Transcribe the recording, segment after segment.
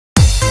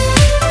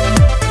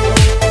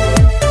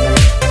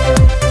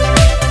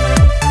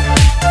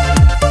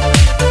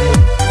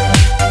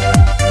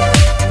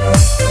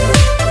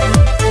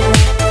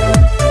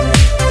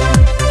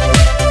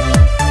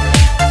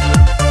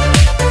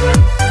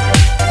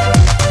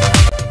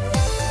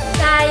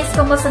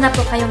kumusta na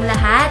po kayong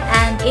lahat?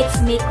 And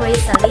it's me,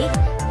 Crysally.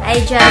 I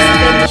just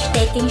finished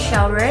taking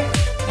shower.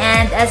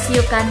 And as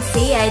you can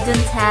see, I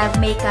don't have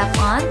makeup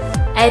on.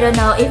 I don't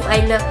know if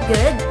I look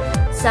good.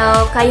 So,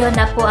 kayo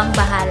na po ang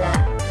bahala.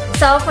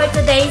 So, for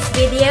today's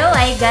video,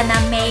 I gonna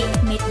make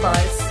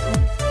meatballs.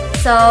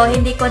 So,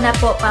 hindi ko na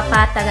po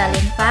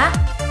papatagalin pa.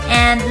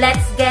 And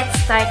let's get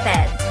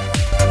started.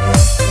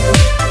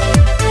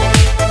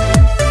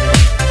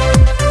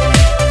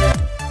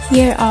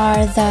 Here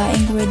are the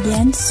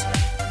ingredients.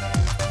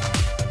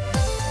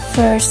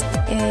 First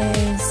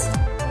is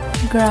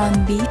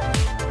ground beef.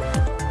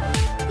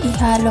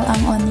 Ihalo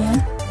ang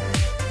onion.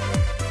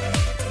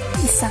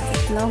 Isang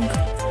itlog.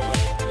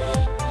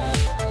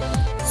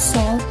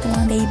 Salt,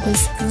 1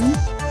 tablespoon.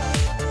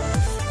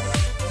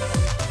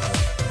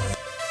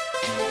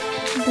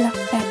 Black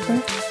pepper.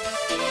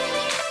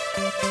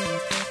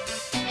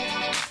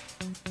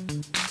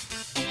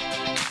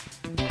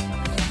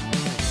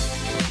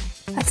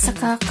 At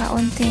saka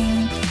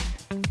kaunting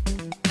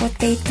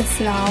potato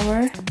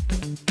flour.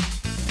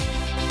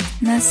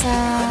 Nasa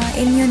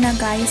inyo na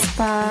guys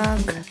pag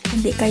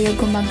hindi kayo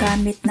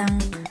gumagamit ng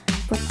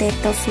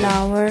potato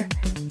flour.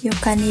 You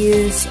can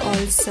use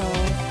also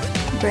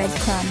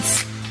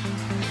breadcrumbs.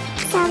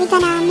 So we're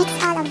gonna mix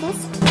all of this.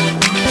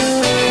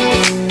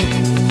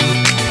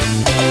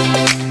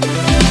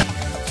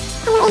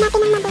 Haluin natin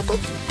ng mabuti.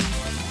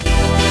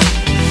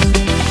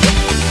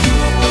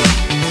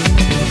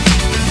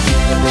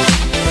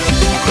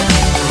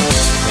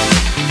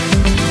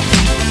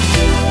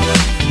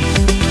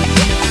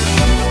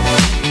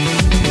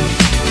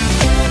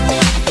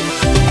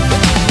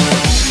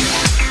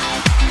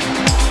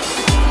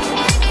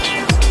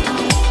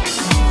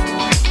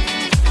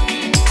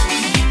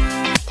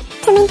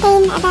 To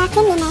maintain the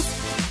cleanliness,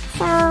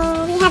 so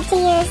we have to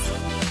use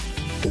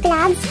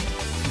gloves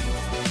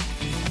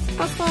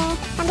kasi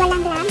pag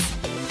walang gloves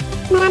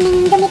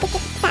maraming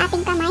dumidikit sa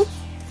ating kamay,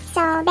 so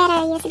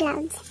better use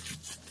gloves.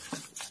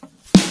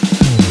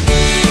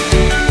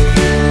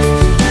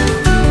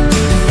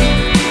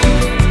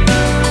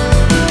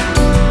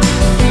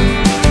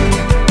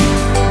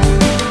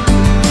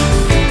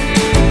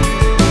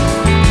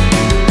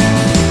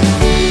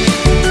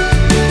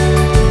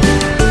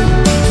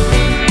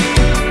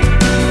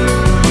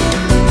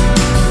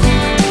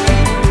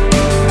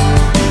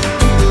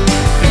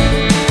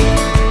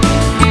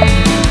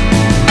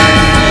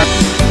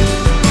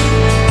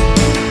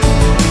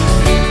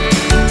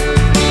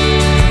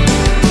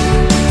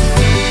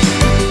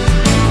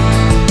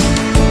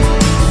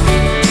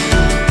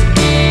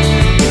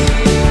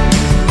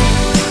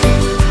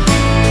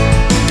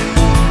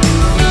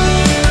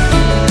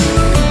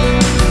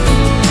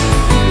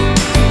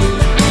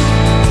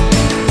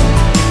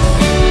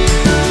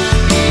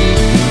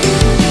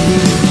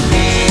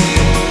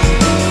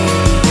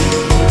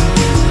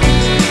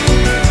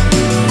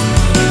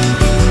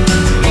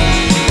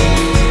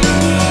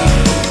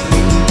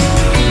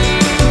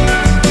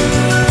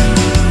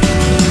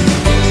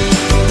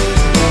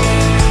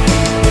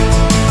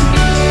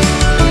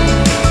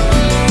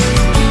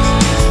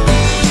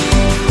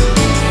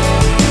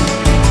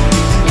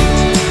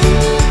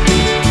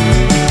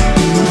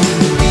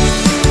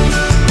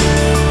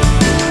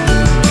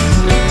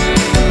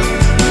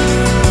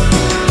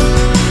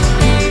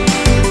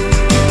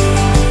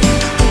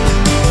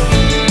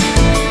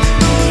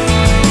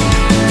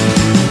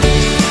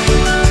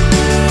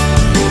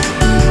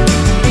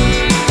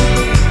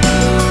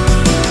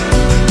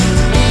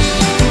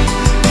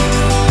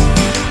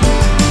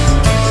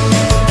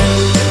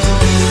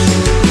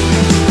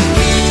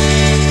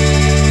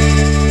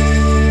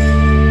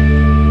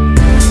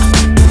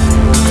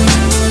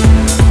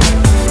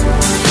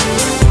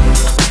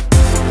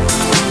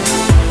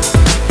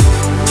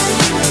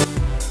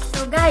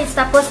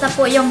 Tapos na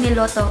po yung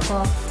niluto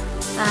ko.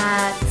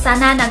 At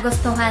sana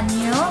nagustuhan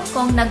nyo.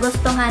 Kung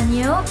nagustuhan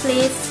nyo,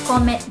 please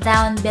comment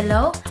down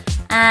below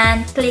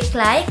and click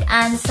like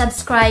and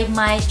subscribe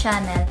my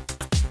channel.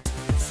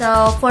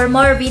 So for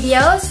more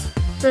videos,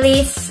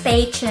 please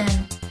stay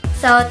tuned.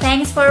 So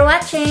thanks for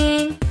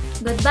watching.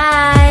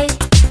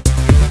 Goodbye.